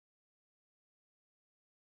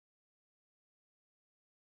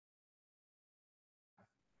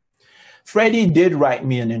Freddi did write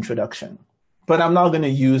me an introduction, but I'm not going to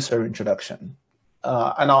use her introduction.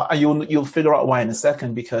 You'll figure out why in a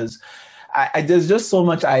second, because there's just so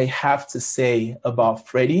much I have to say about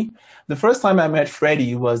Freddi. The first time I met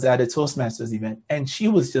Freddi was at a Toastmasters event, and she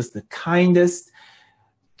was just the kindest.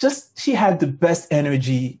 She had the best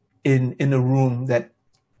energy in the room that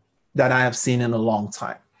I have seen in a long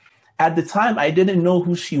time. At the time, I didn't know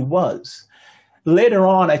who she was. Later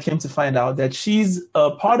on, I came to find out that she's a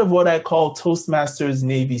part of what I call Toastmasters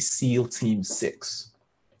Navy SEAL Team 6.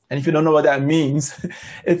 And if you don't know what that means,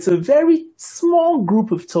 it's a very small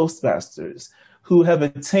group of Toastmasters who have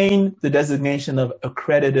attained the designation of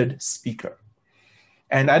accredited speaker.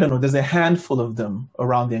 And I don't know, there's a handful of them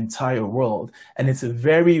around the entire world. And it's a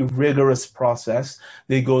very rigorous process.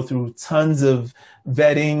 They go through tons of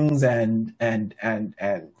vettings and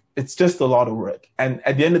it's just a lot of work. And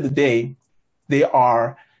at the end of the day, they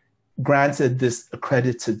are granted this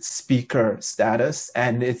accredited speaker status,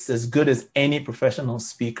 and it's as good as any professional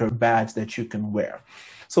speaker badge that you can wear.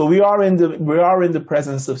 So we are in the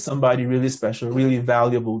presence of somebody really special, really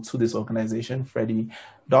valuable to this organization, Freddi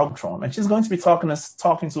Dogterom, and she's going to be talking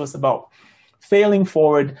to us about failing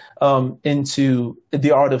forward into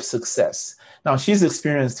the art of success. Now, she's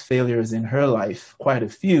experienced failures in her life, quite a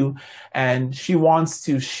few, and she wants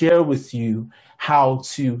to share with you how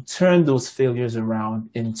to turn those failures around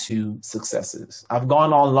into successes. I've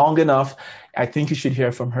gone on long enough. I think you should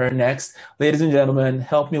hear from her next. Ladies and gentlemen,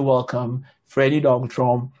 help me welcome Freddi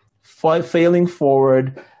Dogterom for Failing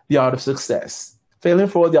Forward, the Art of Success. Failing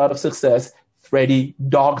Forward, the Art of Success, Freddi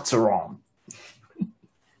Dogterom.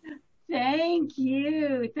 Thank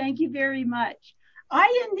you. Thank you very much.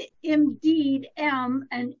 I indeed am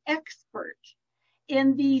an expert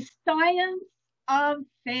in the science of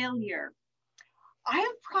failure. I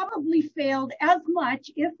have probably failed as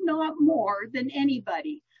much, if not more, than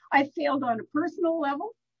anybody. I failed on a personal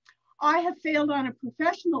level. I have failed on a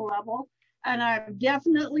professional level, and I've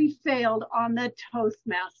definitely failed on the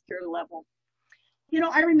Toastmaster level. You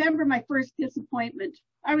know, I remember my first disappointment.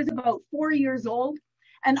 I was about 4 years old,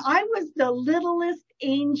 and I was the littlest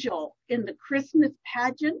angel in the Christmas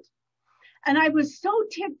pageant. And I was so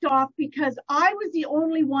ticked off because I was the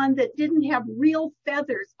only one that didn't have real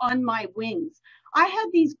feathers on my wings. I had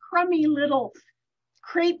these crummy little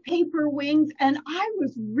crepe paper wings, and I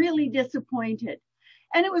was really disappointed.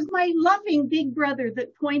 And it was my loving big brother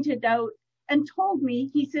that pointed out and told me,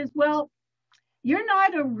 he says, well, you're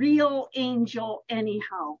not a real angel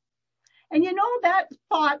anyhow. And you know, that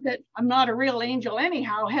thought that I'm not a real angel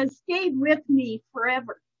anyhow has stayed with me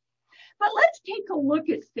forever. But let's take a look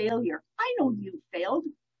at failure. I know you failed.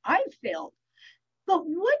 I've failed. But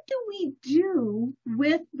what do we do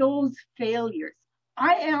with those failures?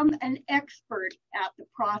 I am an expert at the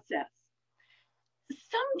process.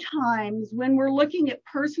 Sometimes when we're looking at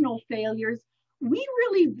personal failures, we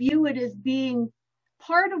really view it as being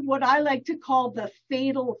part of what I like to call the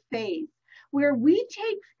fatal phase, where we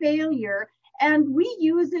take failure and we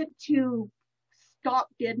use it to stop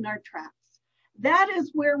dead in our tracks. That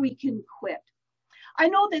is where we can quit. I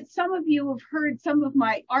know that some of you have heard some of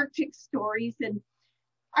my Arctic stories, and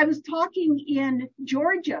I was talking in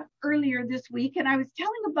Georgia earlier this week, and I was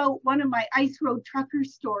telling about one of my ice road trucker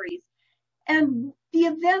stories and the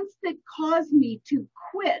events that caused me to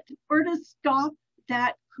quit or to stop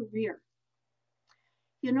that career.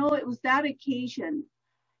 You know, it was that occasion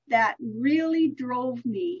that really drove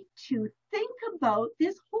me to think about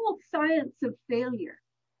this whole science of failure.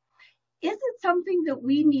 Is it something that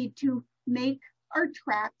we need to make our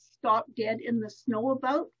tracks stop dead in the snow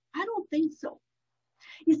about? I don't think so.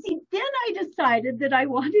 You see, then I decided that I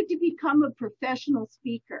wanted to become a professional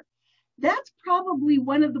speaker. That's probably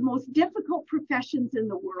one of the most difficult professions in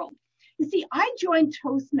the world. You see, I joined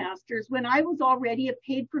Toastmasters when I was already a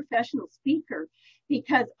paid professional speaker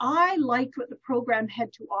because I liked what the program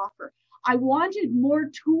had to offer. I wanted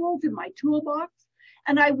more tools in my toolbox,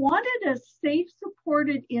 and I wanted a safe,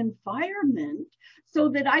 supported environment so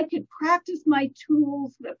that I could practice my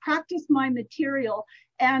tools, practice my material,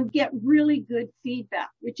 and get really good feedback,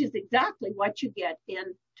 which is exactly what you get in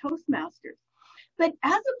Toastmasters. But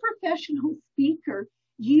as a professional speaker,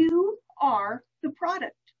 you are the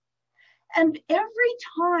product. And every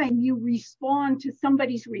time you respond to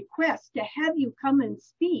somebody's request to have you come and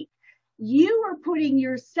speak, you are putting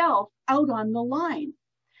yourself out on the line.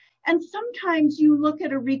 And sometimes you look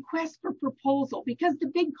at a request for proposal, because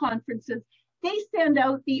the big conferences, they send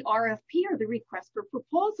out the RFP, or the request for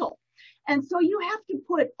proposal. And so you have to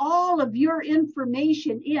put all of your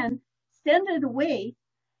information in, send it away,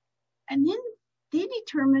 and then they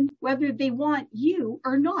determine whether they want you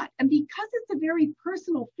or not. And because it's a very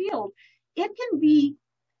personal field, it can be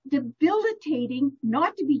debilitating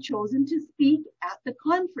not to be chosen to speak at the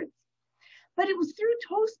conference. But it was through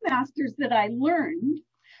Toastmasters that I learned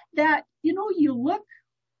that, you look,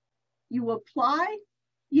 you apply,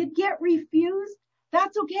 you get refused.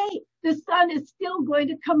 That's okay. The sun is still going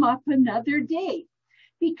to come up another day,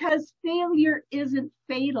 because failure isn't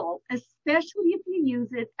fatal, especially if you use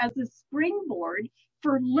it as a springboard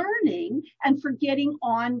for learning and for getting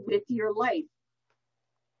on with your life.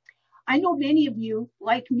 I know many of you,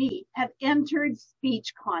 like me, have entered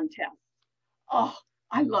speech contests. Oh,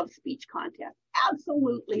 I love speech contests.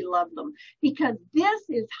 Absolutely love them, because this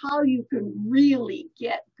is how you can really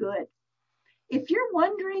get good. If you're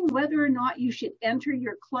wondering whether or not you should enter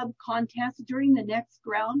your club contest during the next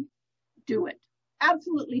round, do it.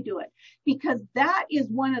 Absolutely do it, because that is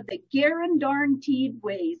one of the guaranteed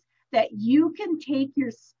ways that you can take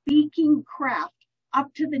your speaking craft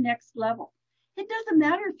up to the next level. It doesn't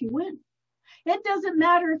matter if you win. It doesn't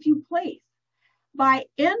matter if you place. By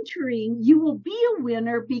entering, you will be a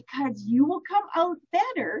winner, because you will come out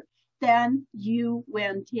better than you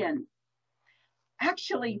went in.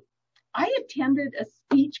 Actually, I attended a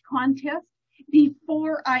speech contest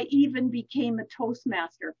before I even became a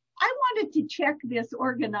Toastmaster. I wanted to check this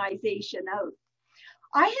organization out.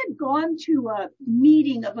 I had gone to a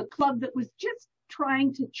meeting of a club that was just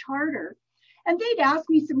trying to charter, and they'd asked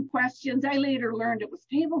me some questions. I later learned it was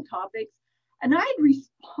table topics, and I'd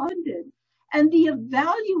responded. And the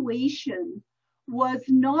evaluation was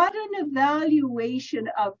not an evaluation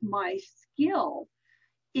of my skill.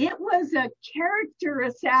 It was a character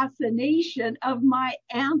assassination of my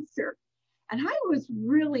answer. And I was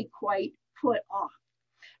really quite put off.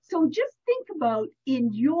 So just think about,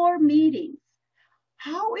 in your meetings,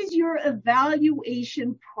 how is your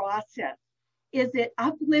evaluation process? Is it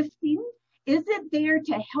uplifting? Is it there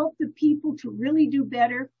to help the people to really do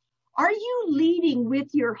better? Are you leading with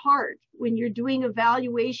your heart when you're doing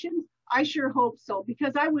evaluations? I sure hope so,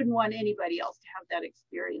 because I wouldn't want anybody else to have that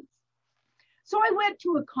experience. So I went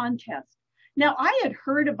to a contest. Now, I had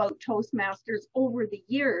heard about Toastmasters over the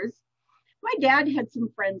years. My dad had some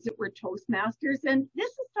friends that were Toastmasters, and this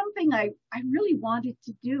is something I really wanted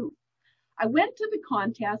to do. I went to the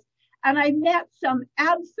contest, and I met some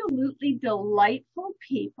absolutely delightful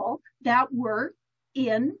people that were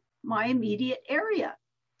in my immediate area.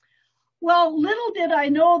 Well, little did I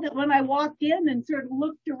know that when I walked in and sort of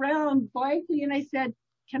looked around blankly and I said,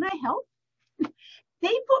 "Can I help?" They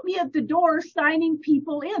put me at the door signing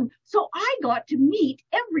people in. So I got to meet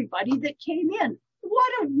everybody that came in.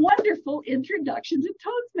 What a wonderful introduction to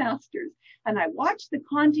Toastmasters. And I watched the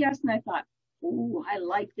contest and I thought, oh, I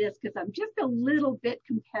like this, because I'm just a little bit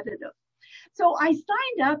competitive. So I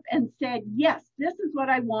signed up and said, yes, this is what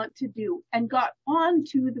I want to do, and got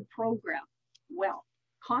onto the program. Well,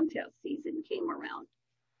 contest season came around.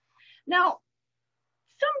 Now,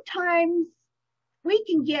 sometimes we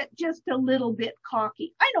can get just a little bit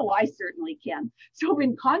cocky. I know I certainly can. So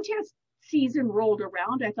when contest season rolled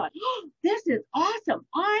around, I thought, oh, this is awesome.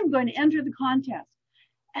 I'm going to enter the contest.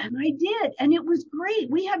 And I did. And it was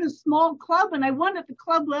great. We had a small club, and I won at the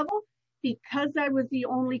club level because I was the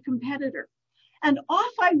only competitor. And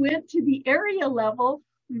off I went to the area level,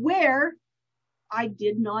 where I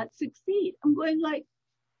did not succeed. I'm going like,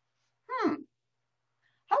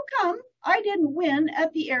 how come I didn't win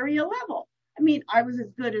at the area level? I mean, I was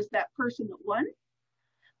as good as that person that won.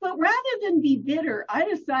 But rather than be bitter, I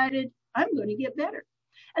decided I'm going to get better.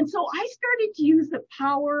 And so I started to use the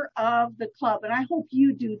power of the club, and I hope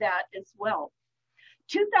you do that as well.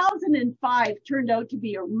 2005 turned out to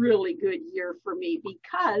be a really good year for me,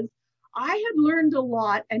 because I had learned a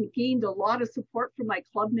lot and gained a lot of support from my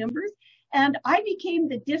club members. And I became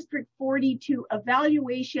the District 42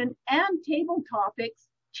 Evaluation and Table Topics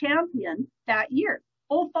champion that year.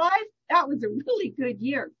 05, that was a really good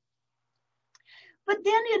year. But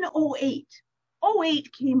then in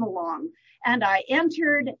 08 came along, and I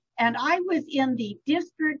entered, and I was in the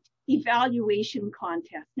district evaluation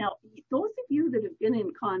contest. Now, those of you that have been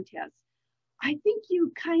in contests, I think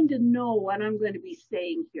you kind of know what I'm going to be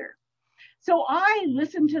saying here. So I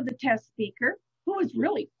listened to the test speaker, who was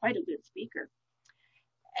really quite a good speaker.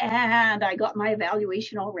 And I got my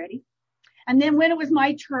evaluation already. And then when it was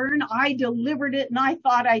my turn, I delivered it, and I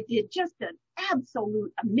thought I did just an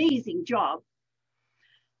absolute amazing job.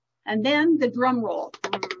 And then the drum roll.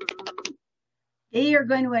 They are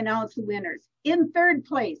going to announce the winners. In third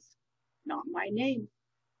place, not my name.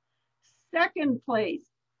 Second place,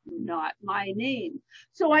 not my name.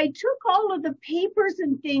 So I took all of the papers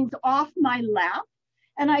and things off my lap,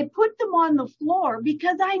 And I put them on the floor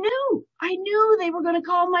because I knew they were going to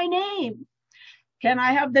call my name. Can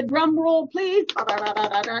I have the drum roll, please?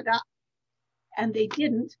 And they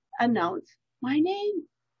didn't announce my name.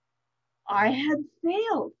 I had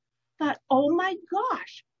failed. Thought, oh my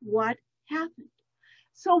gosh, what happened?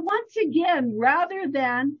 So once again, rather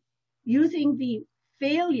than using the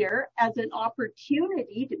failure as an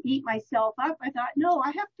opportunity to beat myself up, I thought, no,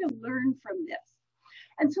 I have to learn from this.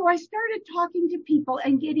 And so I started talking to people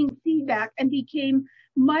and getting feedback and became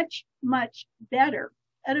much, much better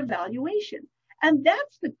at evaluation. And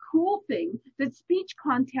that's the cool thing that speech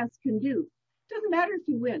contests can do. Doesn't matter if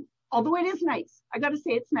you win, although it is nice. I got to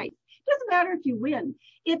say it's nice. It doesn't matter if you win.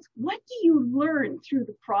 It's what do you learn through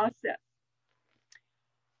the process?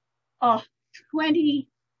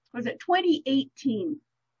 2018.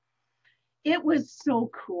 It was so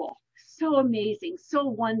cool, so amazing, so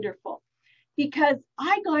wonderful, because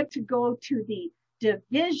I got to go to the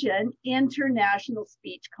Division International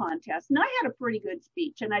Speech Contest. And I had a pretty good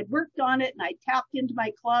speech, and I worked on it, and I tapped into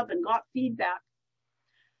my club and got feedback.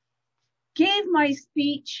 Gave my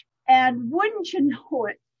speech, and wouldn't you know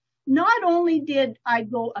it, not only did I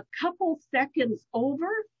go a couple seconds over,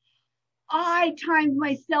 I timed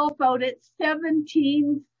myself out at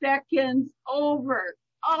 17 seconds over.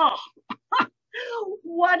 Oh,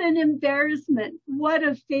 what an embarrassment. What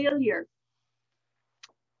a failure.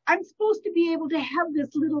 I'm supposed to be able to have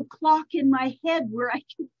this little clock in my head where I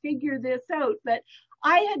can figure this out, but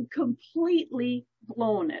I had completely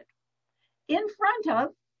blown it in front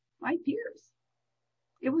of my peers.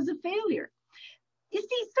 It was a failure. You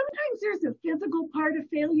see, sometimes there's a physical part of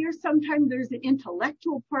failure. Sometimes there's an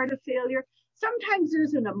intellectual part of failure. Sometimes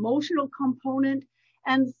there's an emotional component.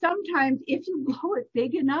 And sometimes if you blow it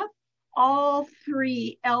big enough, all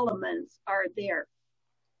three elements are there.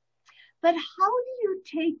 But how do you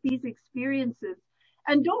take these experiences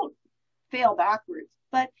and don't fail backwards,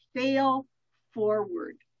 but fail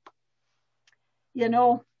forward? You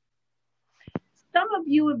know, some of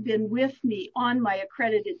you have been with me on my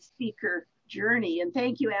accredited speaker journey, and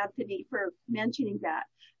thank you, Anthony, for mentioning that.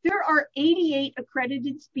 There are 88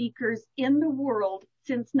 accredited speakers in the world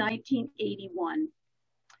since 1981.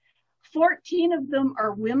 14 of them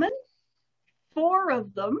are women, 4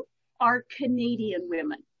 of them are Canadian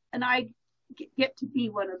women, and I get to be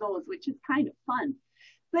one of those, which is kind of fun.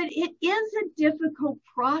 But it is a difficult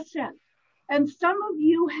process, and some of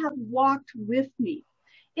you have walked with me.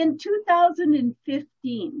 In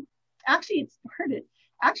 2015,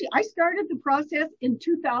 I started the process in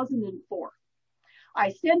 2004.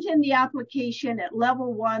 I sent in the application at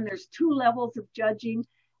level 1. There's 2 levels of judging,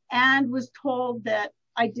 and was told that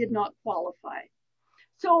I did not qualify.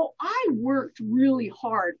 So I worked really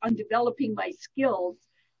hard on developing my skills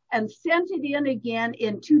and sent it in again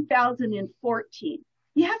in 2014.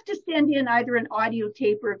 You have to send in either an audio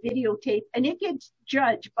tape or a videotape, and it gets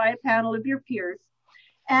judged by a panel of your peers.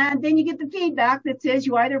 And then you get the feedback that says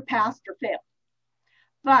you either passed or failed.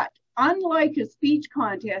 But unlike a speech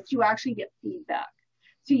contest, you actually get feedback.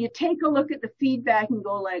 So you take a look at the feedback and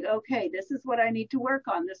go like, okay, this is what I need to work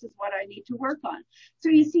on. This is what I need to work on. So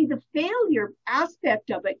you see the failure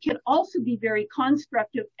aspect of it can also be very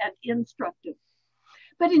constructive and instructive.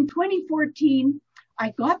 But in 2014,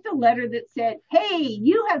 I got the letter that said, hey,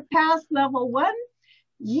 you have passed level 1.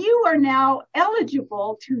 You are now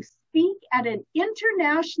eligible to speak at an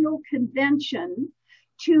international convention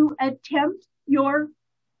to attempt your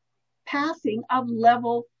passing of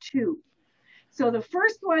level 2. So the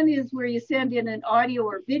first one is where you send in an audio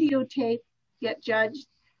or videotape, get judged.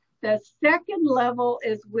 The second level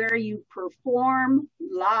is where you perform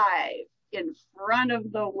live in front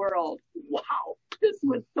of the world. Wow, this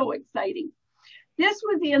was so exciting. This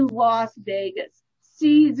was in Las Vegas,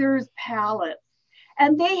 Caesar's Palace.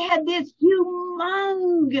 And they had this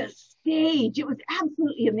humongous stage. It was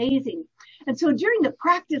absolutely amazing. And so during the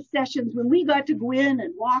practice sessions, when we got to go in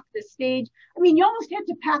and walk the stage, I mean, you almost had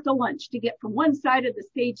to pack a lunch to get from one side of the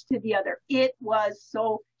stage to the other. It was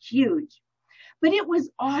so huge, but it was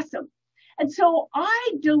awesome. And so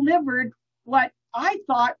I delivered what I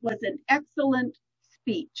thought was an excellent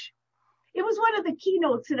speech. It was one of the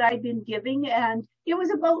keynotes that I'd been giving, and it was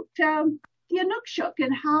about the Inukshuk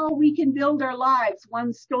and how we can build our lives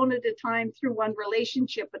one stone at a time through one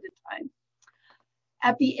relationship at a time.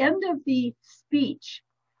 At the end of the speech,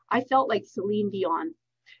 I felt like Celine Dion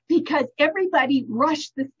because everybody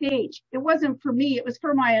rushed the stage. It wasn't for me, it was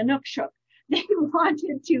for my Inukshuk. They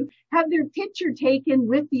wanted to have their picture taken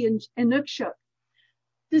with the Inukshuk.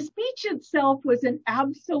 The speech itself was an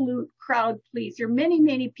absolute crowd pleaser. Many,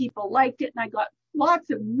 many people liked it, and I got lots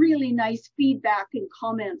of really nice feedback and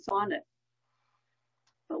comments on it.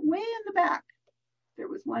 But way in the back, there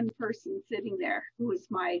was one person sitting there who was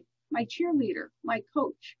my cheerleader, my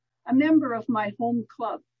coach, a member of my home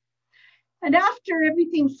club. And after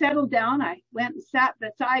everything settled down, I went and sat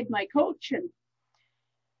beside my coach, and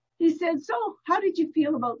he said, "So, how did you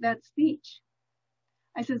feel about that speech?"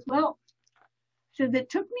 I says, "Well," says, "it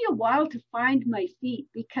took me a while to find my feet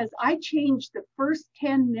because I changed the first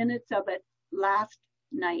 10 minutes of it last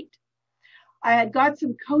night. I had got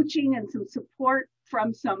some coaching and some support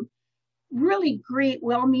from some really great,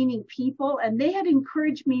 well-meaning people, and they had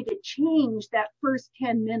encouraged me to change that first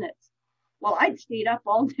 10 minutes. Well, I'd stayed up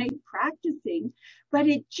all night practicing, but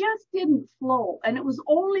it just didn't flow. And it was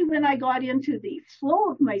only when I got into the flow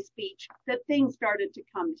of my speech that things started to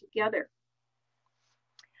come together."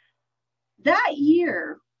 That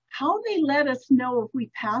year, how they let us know if we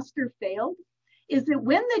passed or failed is that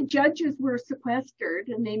when the judges were sequestered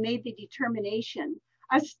and they made the determination,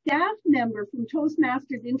 a staff member from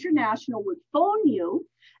Toastmasters International would phone you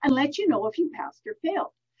and let you know if you passed or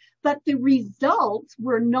failed. But the results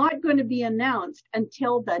were not going to be announced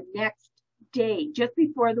until the next day, just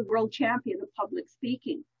before the world champion of public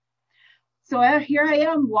speaking. So here I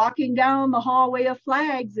am walking down the hallway of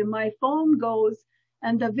flags, and my phone goes,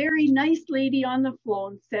 and the very nice lady on the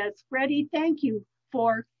phone says, "Freddi, thank you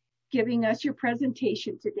for giving us your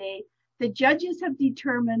presentation today. The judges have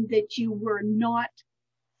determined that you were not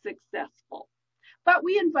successful, but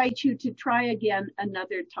we invite you to try again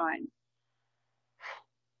another time."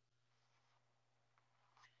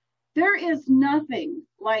 There is nothing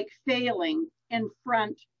like failing in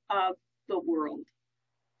front of the world.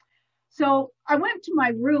 So I went to my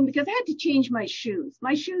room because I had to change my shoes.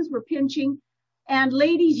 My shoes were pinching. And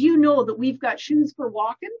ladies, you know that we've got shoes for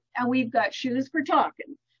walking and we've got shoes for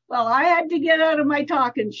talking. Well, I had to get out of my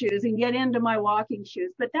talking shoes and get into my walking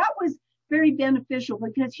shoes. But that was very beneficial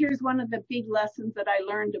because here's one of the big lessons that I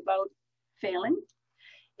learned about failing,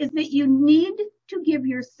 is that you need to give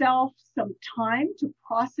yourself some time to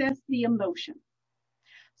process the emotion.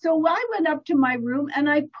 So I went up to my room and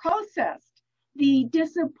I processed the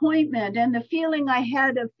disappointment and the feeling I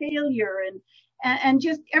had of failure and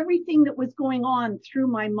just everything that was going on through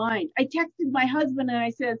my mind. I texted my husband and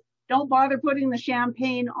I said, "Don't bother putting the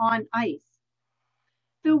champagne on ice."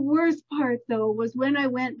 The worst part, though, was when I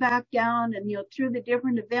went back down and, through the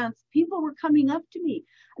different events, people were coming up to me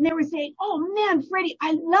and they were saying, "Oh man, Freddi,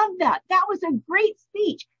 I love that. That was a great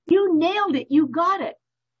speech. You nailed it. You got it."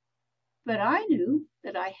 But I knew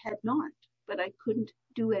that I had not, but I couldn't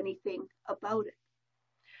do anything about it.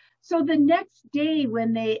 So the next day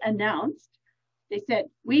when they announced, they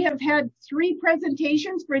said, "We have had 3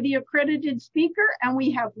 presentations for the accredited speaker, and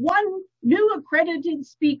we have 1 new accredited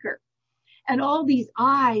speaker." And all these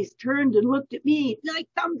eyes turned and looked at me like,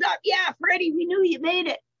 "Thumbs up. Yeah, Freddi, we knew you made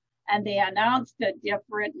it." And they announced a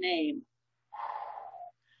different name.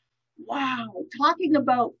 Wow, talking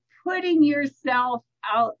about putting yourself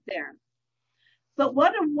out there. But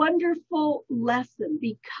what a wonderful lesson,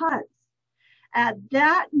 because at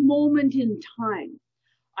that moment in time,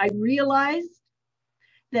 I realized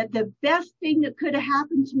that the best thing that could have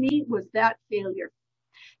happened to me was that failure.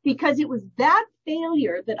 Because it was that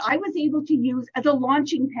failure that I was able to use as a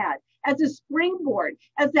launching pad, as a springboard,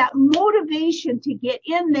 as that motivation to get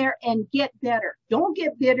in there and get better. Don't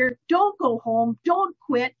get bitter. Don't go home. Don't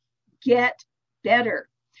quit. Get better.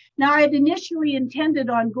 Now, I had initially intended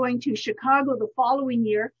on going to Chicago the following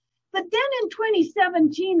year, but then in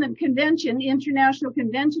 2017, the international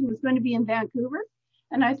convention was going to be in Vancouver.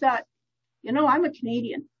 And I thought, I'm a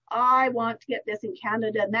Canadian. I want to get this in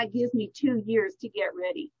Canada, and that gives me 2 years to get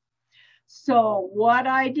ready. So what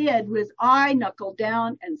I did was I knuckled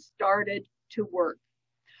down and started to work.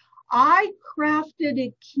 I crafted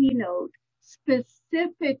a keynote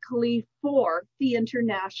specifically for the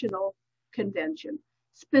international convention,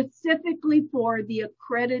 specifically for the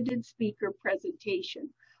accredited speaker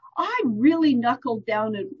presentation. I really knuckled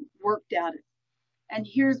down and worked at it. And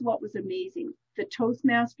here's what was amazing. The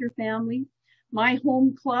Toastmaster family, my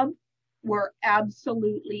home club, were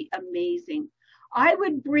absolutely amazing. I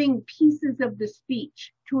would bring pieces of the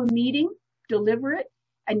speech to a meeting, deliver it,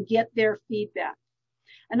 and get their feedback.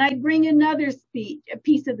 And I'd bring another a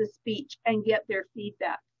piece of the speech, and get their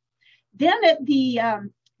feedback. Then at the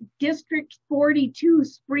District 42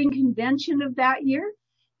 spring convention of that year,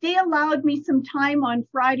 they allowed me some time on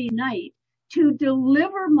Friday night to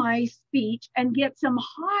deliver my speech and get some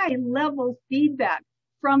high-level feedback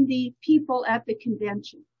from the people at the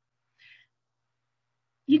convention.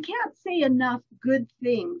 You can't say enough good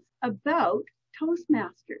things about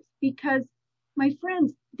Toastmasters because, my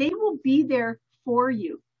friends, they will be there for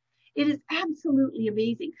you. It is absolutely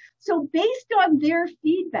amazing. So based on their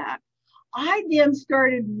feedback, I then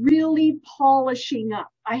started really polishing up.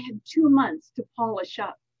 I had 2 months to polish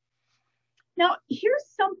up. Now, here's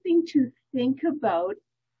something to think about.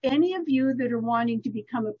 Any of you that are wanting to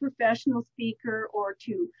become a professional speaker or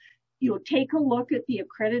to take a look at the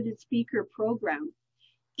accredited speaker program,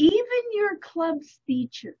 even your club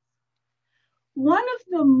speeches, one of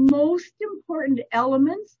the most important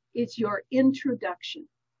elements is your introduction.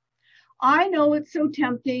 I know it's so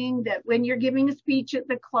tempting that when you're giving a speech at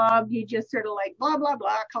the club, you just sort of like blah, blah,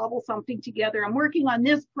 blah, cobble something together. I'm working on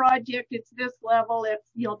this project. It's this level. It's,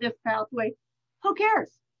 this pathway. Who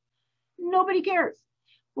cares? Nobody cares.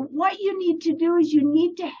 But what you need to do is you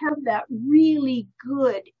need to have that really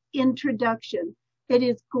good introduction that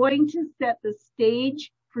is going to set the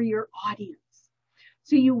stage for your audience.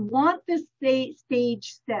 So you want the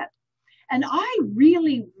stage set. And I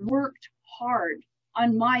really worked hard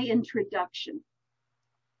on my introduction.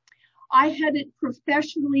 I had it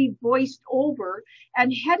professionally voiced over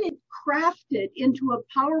and had it crafted into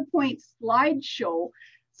a PowerPoint slideshow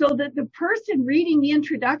so that the person reading the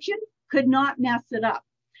introduction could not mess it up.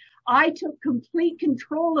 I took complete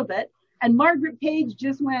control of it, and Margaret Page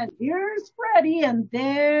just went, here's Freddi, and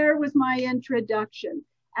there was my introduction.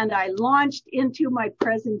 And I launched into my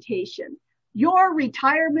presentation. Your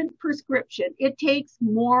retirement prescription, it takes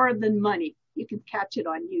more than money. You can catch it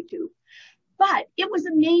on YouTube. But it was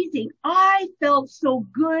amazing. I felt so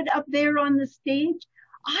good up there on the stage.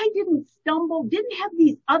 I didn't stumble, didn't have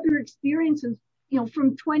these other experiences,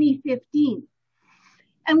 from 2015.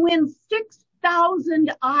 And when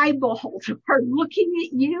 6,000 eyeballs are looking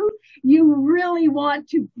at you, you really want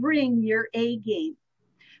to bring your A game.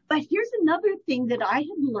 But here's another thing that I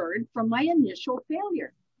had learned from my initial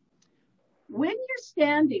failure. When you're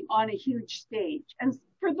standing on a huge stage, and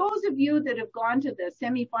for those of you that have gone to the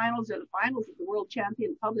semifinals or the finals of the World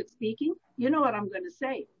Champion Public Speaking, you know what I'm going to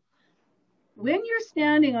say. When you're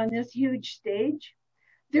standing on this huge stage,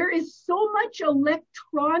 there is so much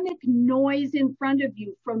electronic noise in front of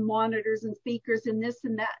you from monitors and speakers and this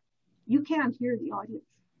and that. You can't hear the audience.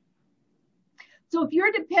 So if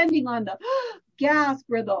you're depending on the gasp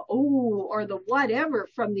or the oh or the whatever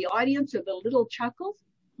from the audience or the little chuckles,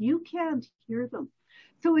 you can't hear them.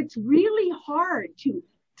 So it's really hard to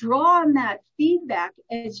draw on that feedback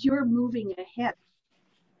as you're moving ahead.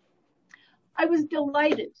 I was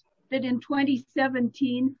delighted that in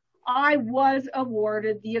 2017, I was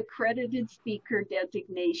awarded the accredited speaker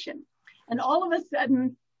designation. And all of a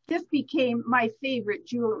sudden, this became my favorite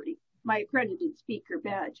jewelry, my accredited speaker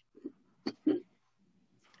badge.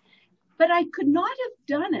 But I could not have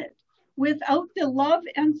done it without the love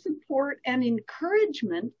and support and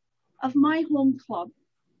encouragement of my home club,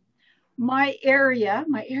 my area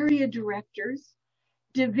directors,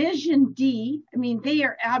 Division D. I mean, they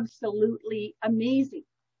are absolutely amazing.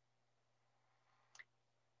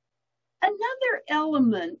 Another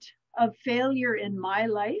element of failure in my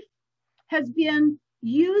life has been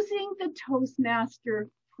using the Toastmaster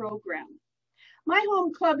program. My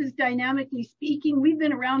home club is Dynamically Speaking. We've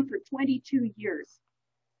been around for 22 years.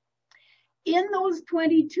 In those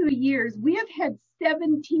 22 years, we have had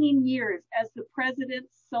 17 years as the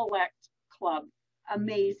President's Select Club.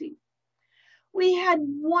 Amazing. We had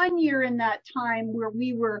 1 year in that time where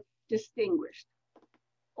we were distinguished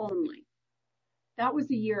only. That was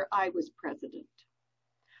the year I was president.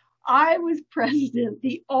 I was president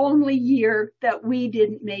the only year that we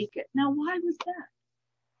didn't make it. Now, why was that?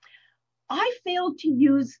 I failed to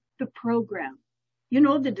use the program.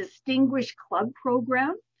 The Distinguished Club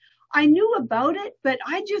program. I knew about it, but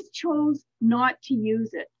I just chose not to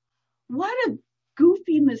use it. What a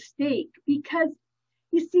goofy mistake, because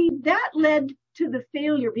you see, that led to the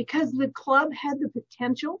failure because the club had the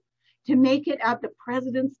potential to make it at the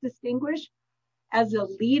President's Distinguished. As a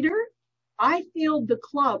leader, I failed the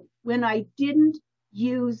club when I didn't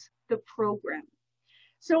use the program.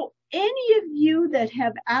 So any of you that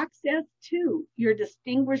have access to your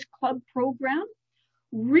Distinguished Club program,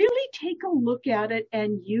 really take a look at it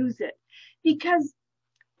and use it. Because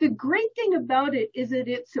the great thing about it is that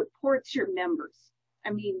it supports your members. I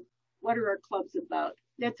mean, what are our clubs about?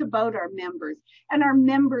 That's about our members and our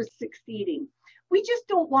members succeeding. We just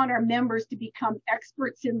don't want our members to become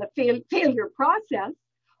experts in the failure process,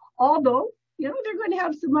 although, they're going to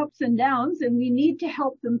have some ups and downs, and we need to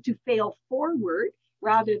help them to fail forward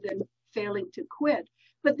rather than failing to quit.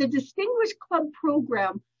 But the Distinguished Club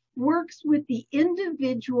program works with the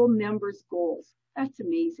individual members' goals. That's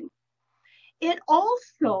amazing. It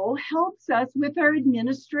also helps us with our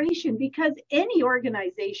administration, because any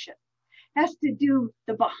organization has to do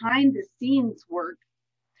the behind the scenes work.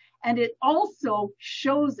 And it also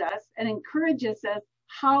shows us and encourages us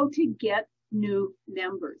how to get new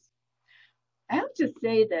members. I have to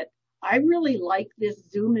say that I really like this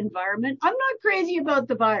Zoom environment. I'm not crazy about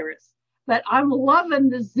the virus, but I'm loving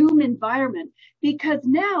the Zoom environment because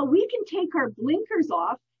now we can take our blinkers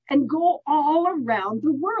off and go all around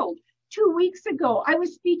the world. 2 weeks ago, I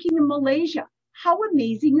was speaking in Malaysia. How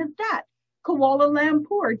amazing is that? Kuala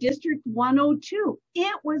Lumpur, District 102.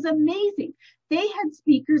 It was amazing. They had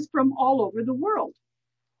speakers from all over the world.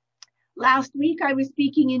 Last week, I was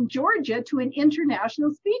speaking in Georgia to an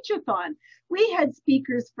international speech-a-thon. We had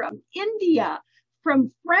speakers from India,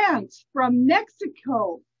 from France, from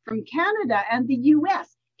Mexico, from Canada, and the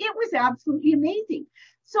US. It was absolutely amazing.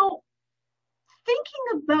 So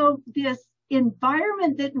thinking about this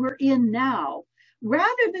environment that we're in now,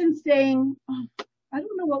 rather than saying, oh, I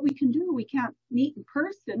don't know what we can do. We can't meet in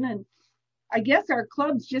person. And I guess our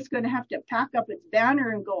club's just going to have to pack up its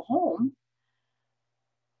banner and go home.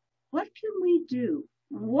 What can we do?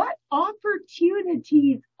 What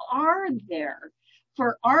opportunities are there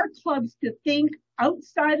for our clubs to think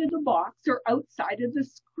outside of the box or outside of the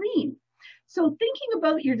screen? So thinking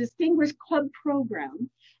about your Distinguished Club program,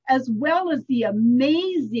 as well as the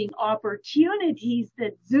amazing opportunities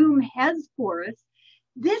that Zoom has for us,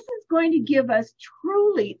 this is going to give us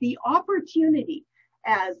truly the opportunity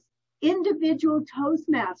as individual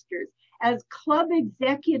Toastmasters, as club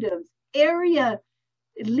executives, area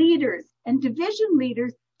leaders, and division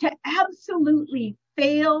leaders to absolutely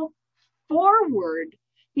fail forward,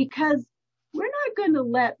 because we're not going to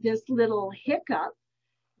let this little hiccup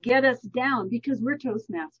get us down, because we're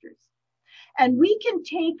Toastmasters. And we can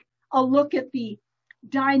take a look at the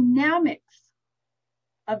dynamics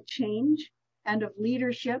of change and of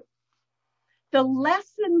leadership, the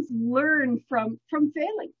lessons learned from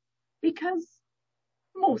failing, because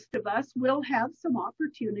most of us will have some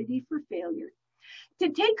opportunity for failure. To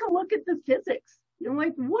take a look at the physics,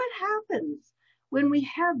 like what happens when we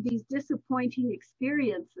have these disappointing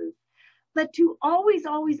experiences, but to always,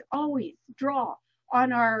 always, always draw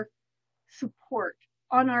on our support,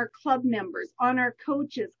 on our club members, on our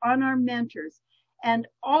coaches, on our mentors, and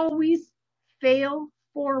always fail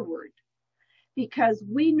forward, because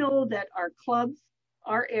we know that our clubs,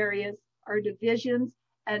 our areas, our divisions,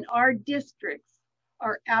 and our districts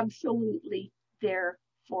are absolutely there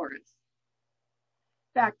for us.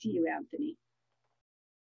 Back to you, Anthony.